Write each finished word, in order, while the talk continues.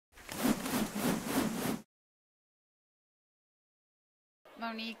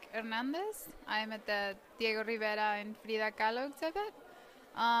Monyk Hernandez. I'm at the Diego Rivera and Frida Kahlo exhibit.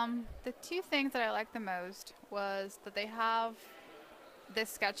 The two things that I liked the most was that they have the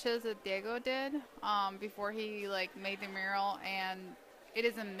sketches that Diego did before he made the mural, and it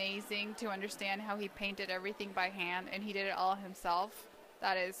is amazing to understand how he painted everything by hand and he did it all himself.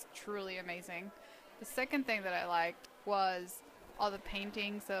 That is truly amazing. The second thing that I liked was all the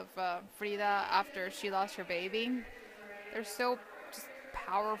paintings of Frida after she lost her baby. They're so just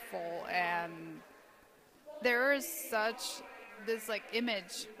powerful, and there is such this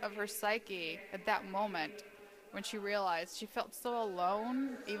image of her psyche at that moment when she realized she felt so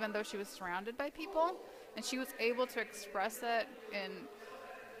alone even though she was surrounded by people, and she was able to express it in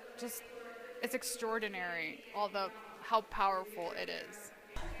just it's extraordinary, although how powerful it is.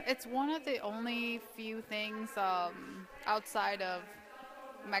 It's one of the only few things outside of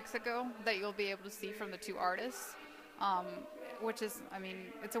Mexico that you'll be able to see from the two artists, um, which is, I mean,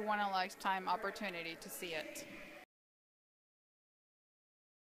 it's a one in a lifetime opportunity to see it.